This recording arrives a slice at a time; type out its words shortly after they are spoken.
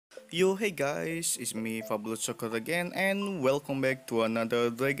Yo, hey guys, it's me Fabulous Soccer again, and welcome back to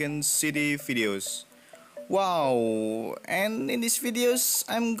another Dragon City videos. Wow, and in these videos,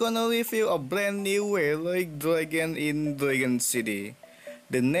 I'm gonna review a brand new like dragon in Dragon City.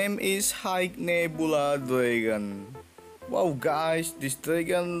 The name is High Nebula Dragon. Wow, guys, this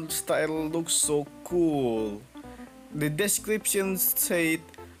dragon style looks so cool. The description said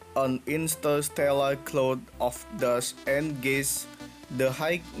an interstellar cloud of dust and gas. The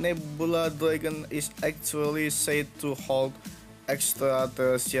High Nebula Dragon is actually said to hold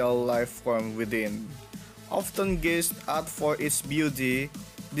extraterrestrial life form within. Often guessed at for its beauty,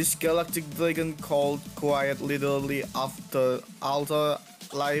 this galactic dragon called quiet literally after alter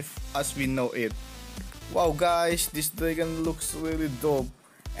life as we know it. Wow guys, this dragon looks really dope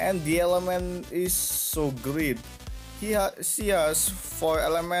and the element is so great. She has 4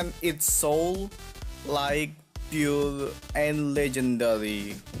 elements its soul, like pure and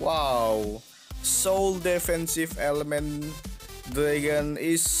legendary. Wow, soul defensive element dragon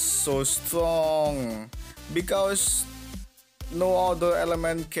is so strong because no other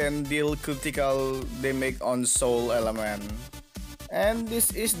element can deal critical damage on soul element. And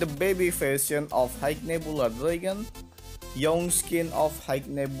this is the baby version of High Nebula Dragon, young skin of High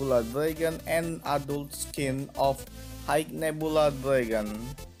Nebula Dragon, and adult skin of High Nebula Dragon.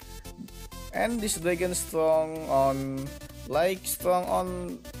 And this dragon strong on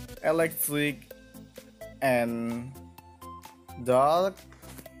electric and dark,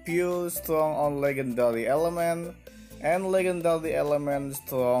 pure strong on legendary element, and legendary element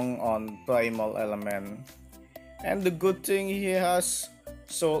strong on primal element. And the good thing he has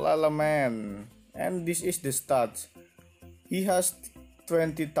soul element, and this is the stats. He has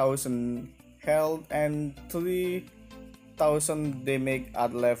 20,000 health and 3,000 damage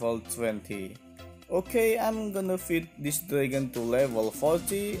at level 20. Okay, I'm gonna fit this dragon to level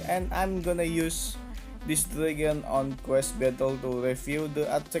 40 and I'm gonna use this dragon on quest battle to review the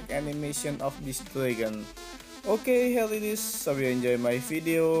attack animation of this dragon. Okay, here it is. So you enjoy my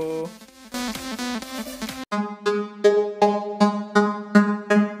video.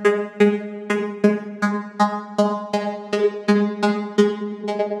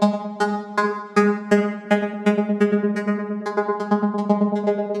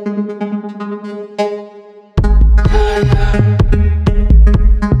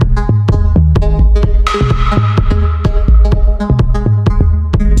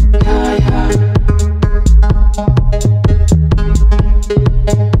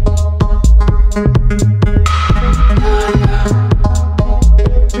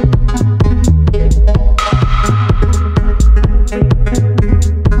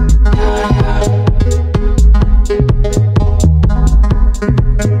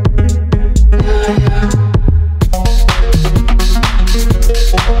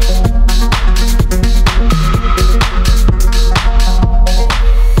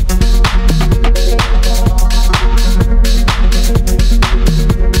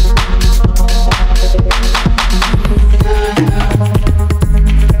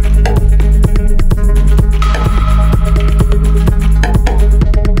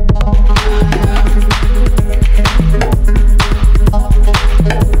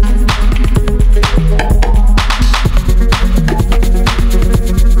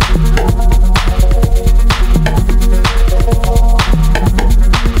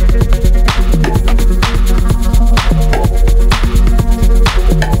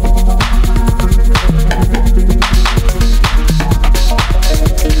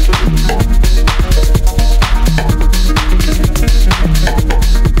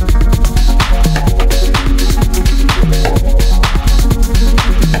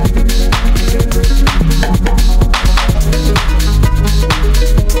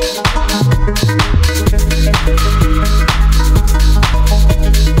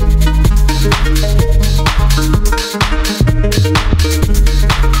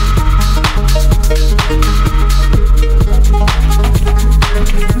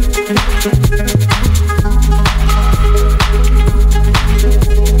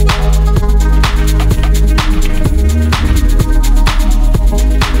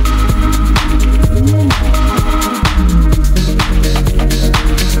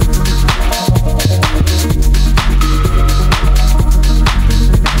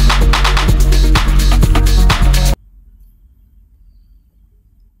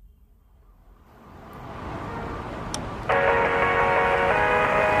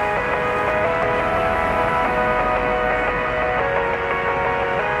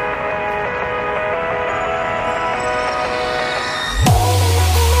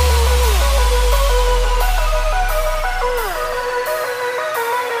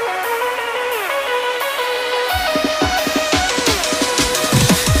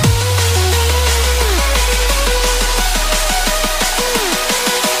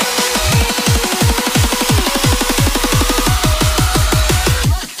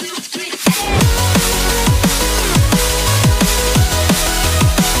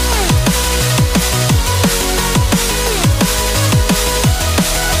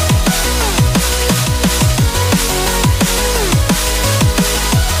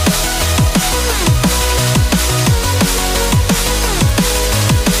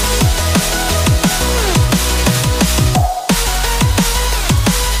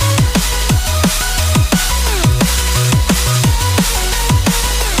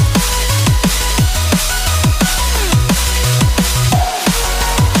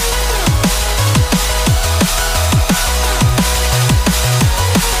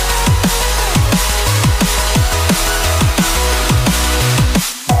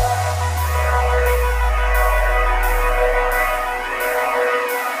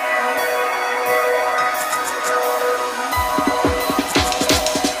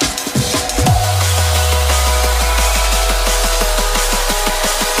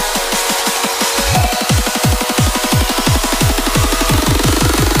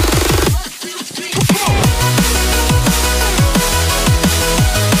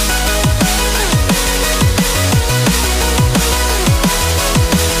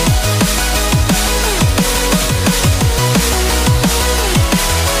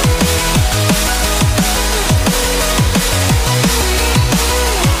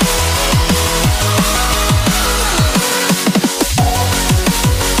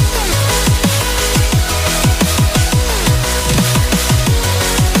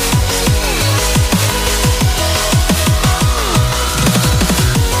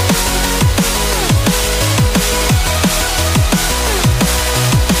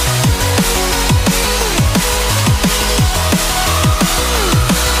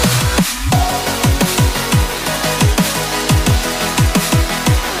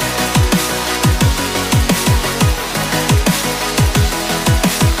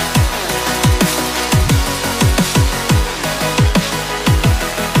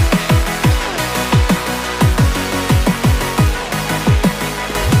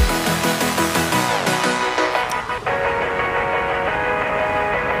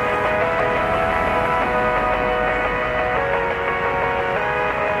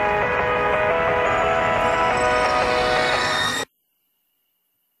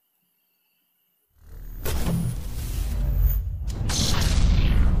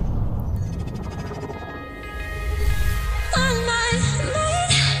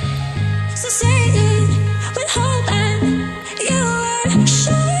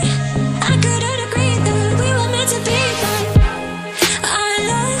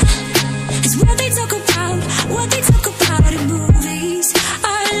 what they